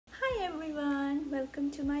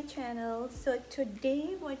welcome to my channel. So today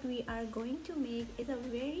what we are going to make is a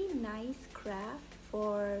very nice craft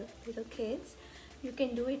for little kids. You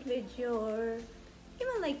can do it with your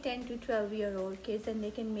even like 10 to 12-year-old kids and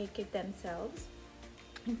they can make it themselves.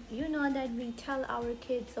 You know that we tell our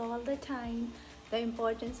kids all the time the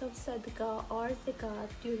importance of Sadaqah or Zakat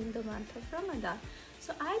during the month of Ramadan.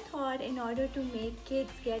 So I thought in order to make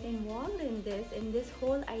kids get involved in this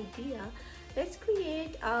whole idea, let's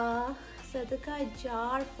create a Sadaqah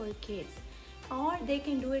jar for kids, or they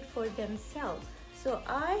can do it for themselves. So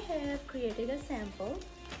I have created a sample,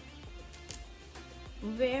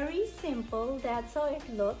 very simple, that's how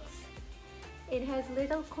it looks. It has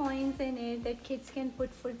little coins in it that kids can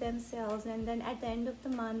put for themselves, and then at the end of the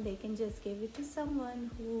month they can just give it to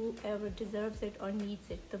someone whoever deserves it or needs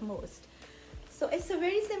it the most. So it's a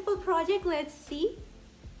very simple project. Let's see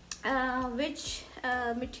which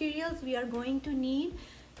materials we are going to need.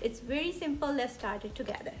 It's very simple. Let's start it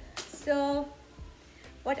together. So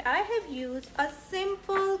what I have used, a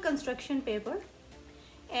simple construction paper,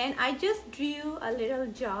 and I just drew a little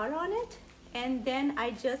jar on it, and then I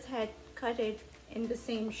just had cut it in the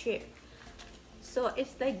same shape. So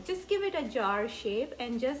it's like, just give it a jar shape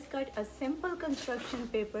and just cut a simple construction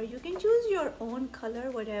paper. You can choose your own color,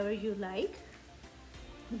 whatever you like.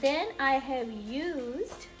 Then I have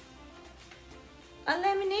used a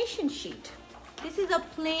lamination sheet. This is a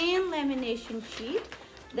plain lamination sheet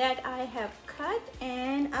that I have cut,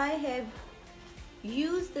 and I have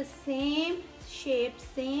used the same shape,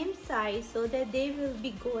 same size, so that they will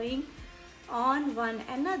be going on one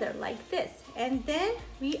another like this. And then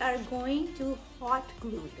we are going to hot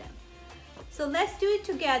glue them. So let's do it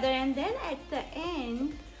together, and then at the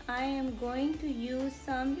end I am going to use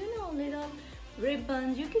some, little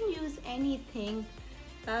ribbons. You can use anything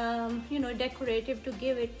decorative to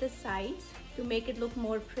give it the size, to make it look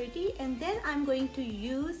more pretty. And then I'm going to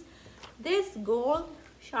use this gold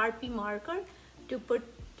Sharpie marker to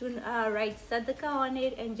write Sadaqah on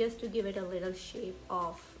it, and just to give it a little shape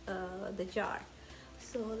of the jar.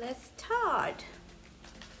 So let's start.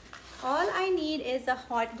 All I need is a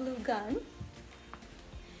hot glue gun,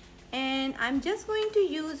 and I'm just going to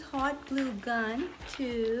use hot glue gun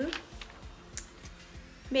to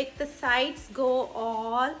make the sides go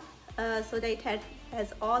all so that it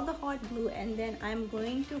has all the hot glue, and then I'm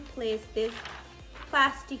going to place this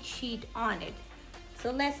plastic sheet on it.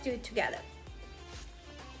 So let's do it together.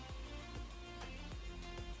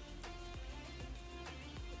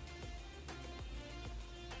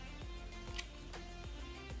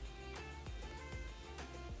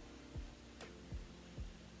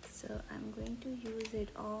 So I'm going to use it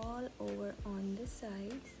all over on the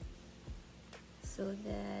sides, so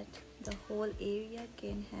that the whole area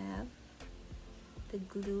can have the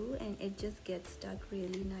glue and it just gets stuck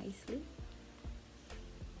really nicely.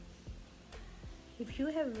 If you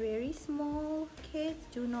have very small kids,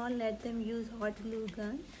 do not let them use hot glue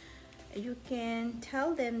gun. You can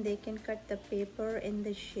tell them they can cut the paper in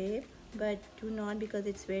the shape, but do not, because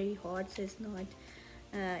it's very hot, so it's not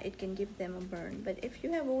it can give them a burn. But if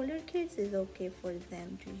you have older kids, it's okay for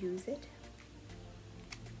them to use it.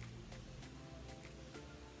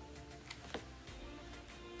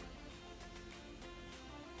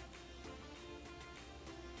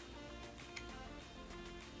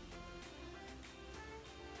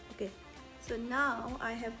 Okay, so now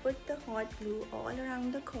I have put the hot glue all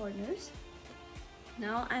around the corners.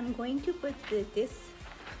 Now I'm going to put this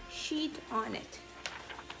sheet on it.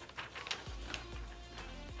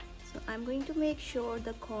 So I'm going to make sure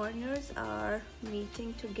the corners are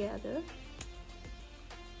meeting together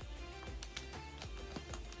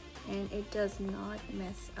and it does not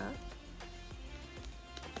mess up.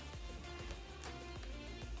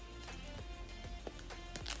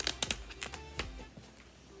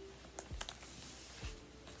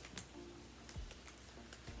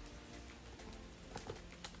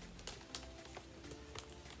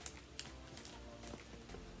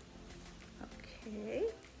 Okay.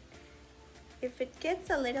 If it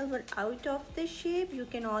gets a little bit out of the shape, you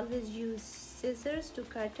can always use scissors to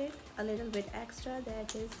cut it a little bit extra,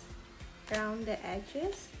 that is around the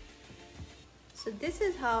edges. So this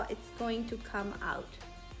is how it's going to come out.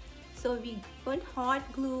 So we put hot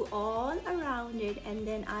glue all around it, and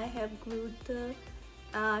then I have glued the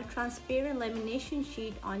transparent lamination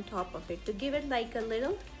sheet on top of it to give it like a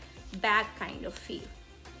little bag kind of feel.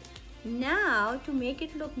 Now, to make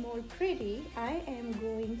it look more pretty, I am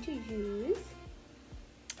going to use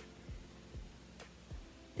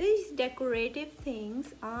these decorative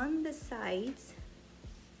things on the sides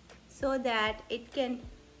so that it can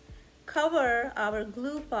cover our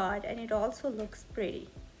glue part and it also looks pretty.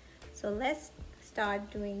 So let's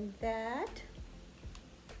start doing that.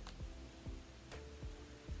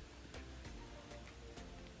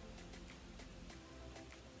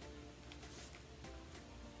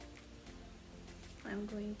 I'm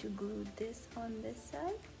going to glue this on this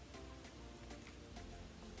side.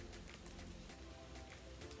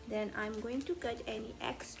 Then I'm going to cut any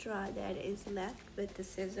extra that is left with the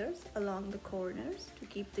scissors along the corners to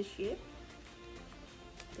keep the shape.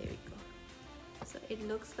 There we go. So it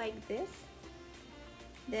looks like this.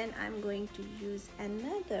 Then I'm going to use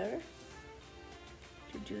another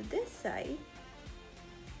to do this side.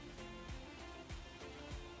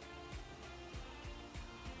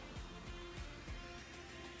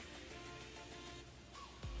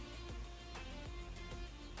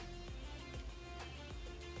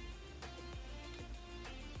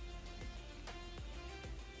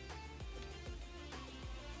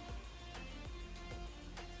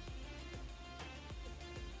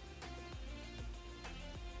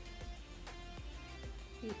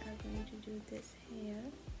 We are going to do this here.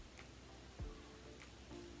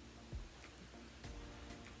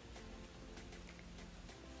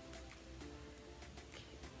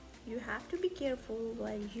 You have to be careful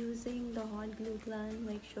while using the hot glue gun.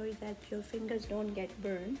 Make sure that your fingers don't get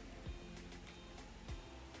burned.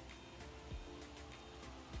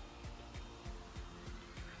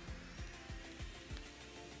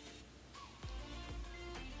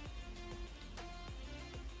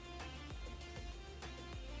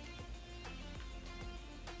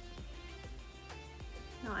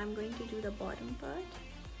 Now I'm going to do the bottom part.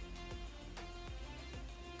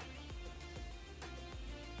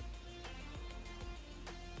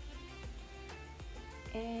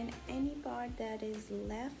 And any part that is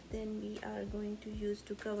left, then we are going to use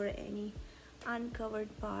to cover any uncovered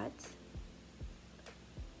parts.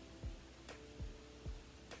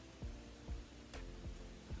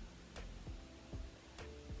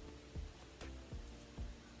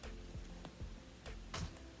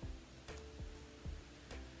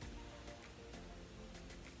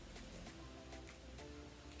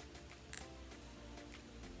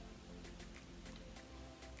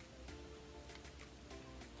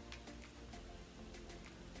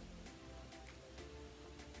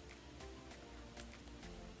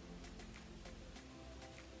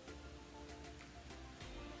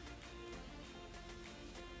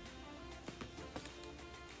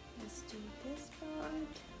 Do this part.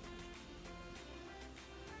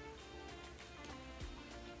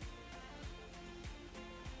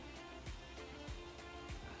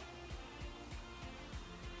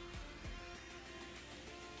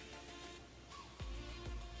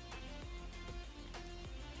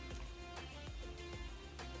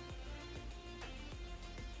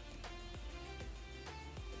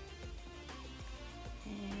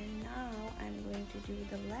 And now I'm going to do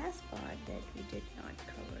the last part that we did not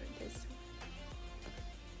cover, this one.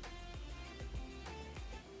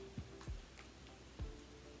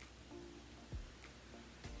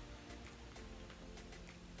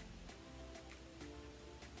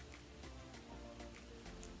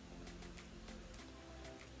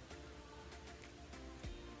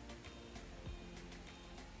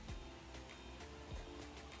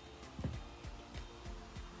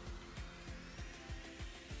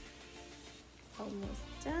 Almost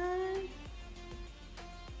done.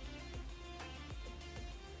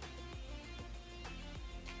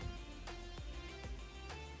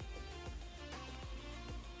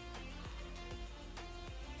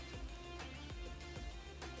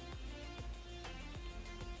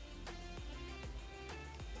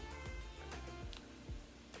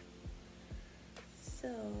 So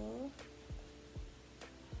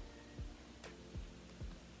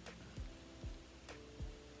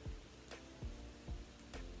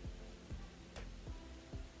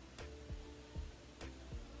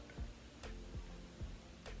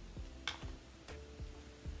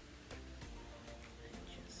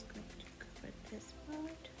this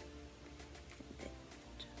part and that.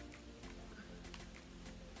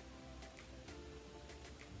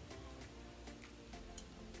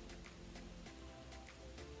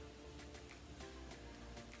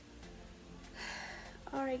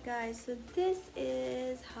 Alright guys, so this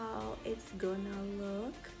is how it's gonna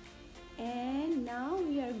look, and now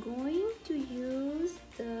we are going to use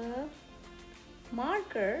the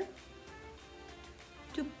marker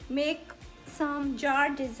to make some jar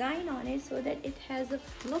design on it so that it has a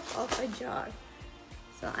look of a jar.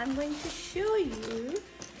 So I'm going to show you.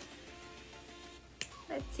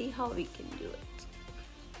 Let's see how we can do it.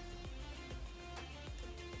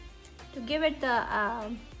 To give it the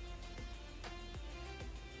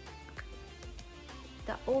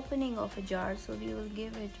the opening of a jar, so we will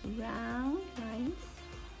give it round lines.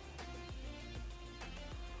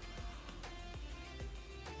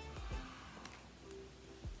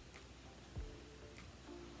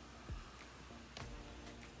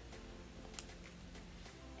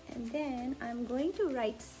 And then I'm going to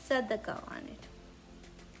write Sadaqah on it.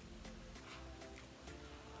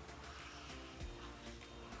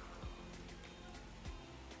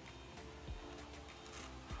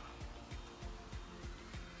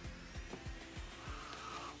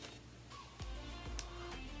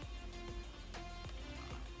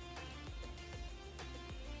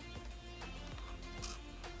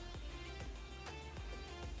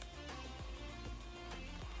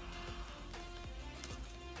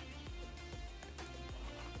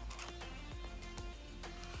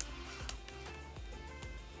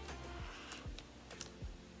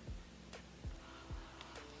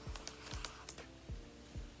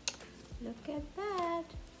 Look at that.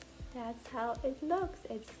 That's how it looks.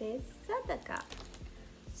 It says Sadaqah.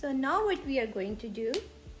 So now what we are going to do,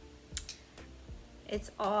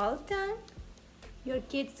 it's all done. Your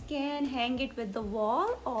kids can hang it with the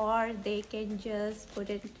wall, or they can just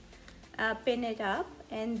put it, pin it up,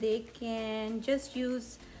 and they can just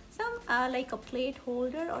use some like a plate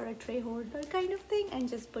holder or a tray holder kind of thing and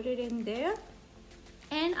just put it in there.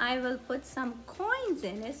 And I will put some coins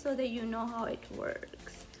in it so that you know how it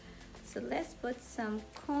works. So let's put some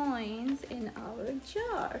coins in our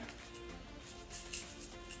jar.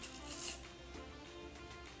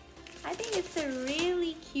 I think it's a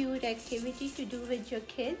really cute activity to do with your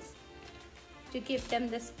kids, to give them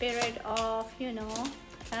the spirit of, you know,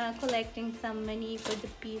 collecting some money for the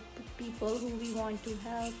people who we want to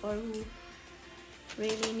help or who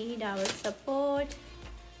really need our support.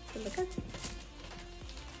 So look at it.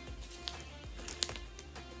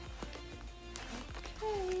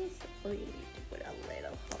 Okay, so you need to put a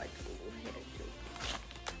little hot glue here too.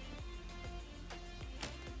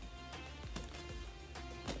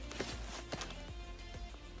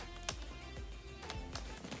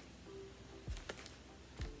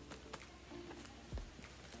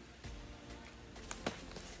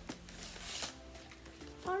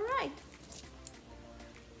 All right,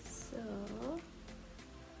 so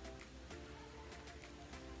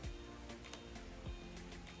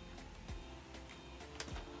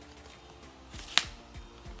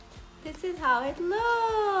this is how it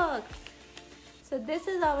looks. So this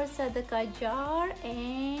is our Sadaqah jar,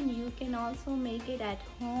 and you can also make it at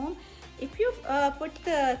home. If you put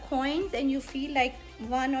the coins and you feel like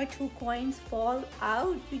 1 or 2 coins fall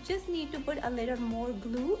out, you just need to put a little more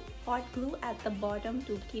glue, hot glue at the bottom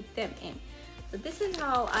to keep them in. So this is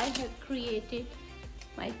how I have created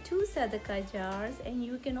my 2 Sadaqah jars, and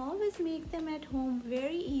you can always make them at home.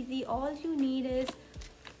 Very easy. All you need is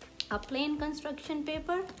a plain construction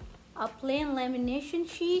paper, a plain lamination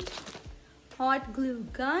sheet, hot glue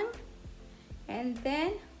gun, and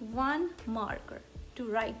then 1 marker to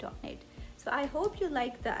write on it. So I hope you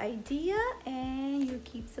like the idea and you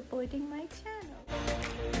keep supporting my channel.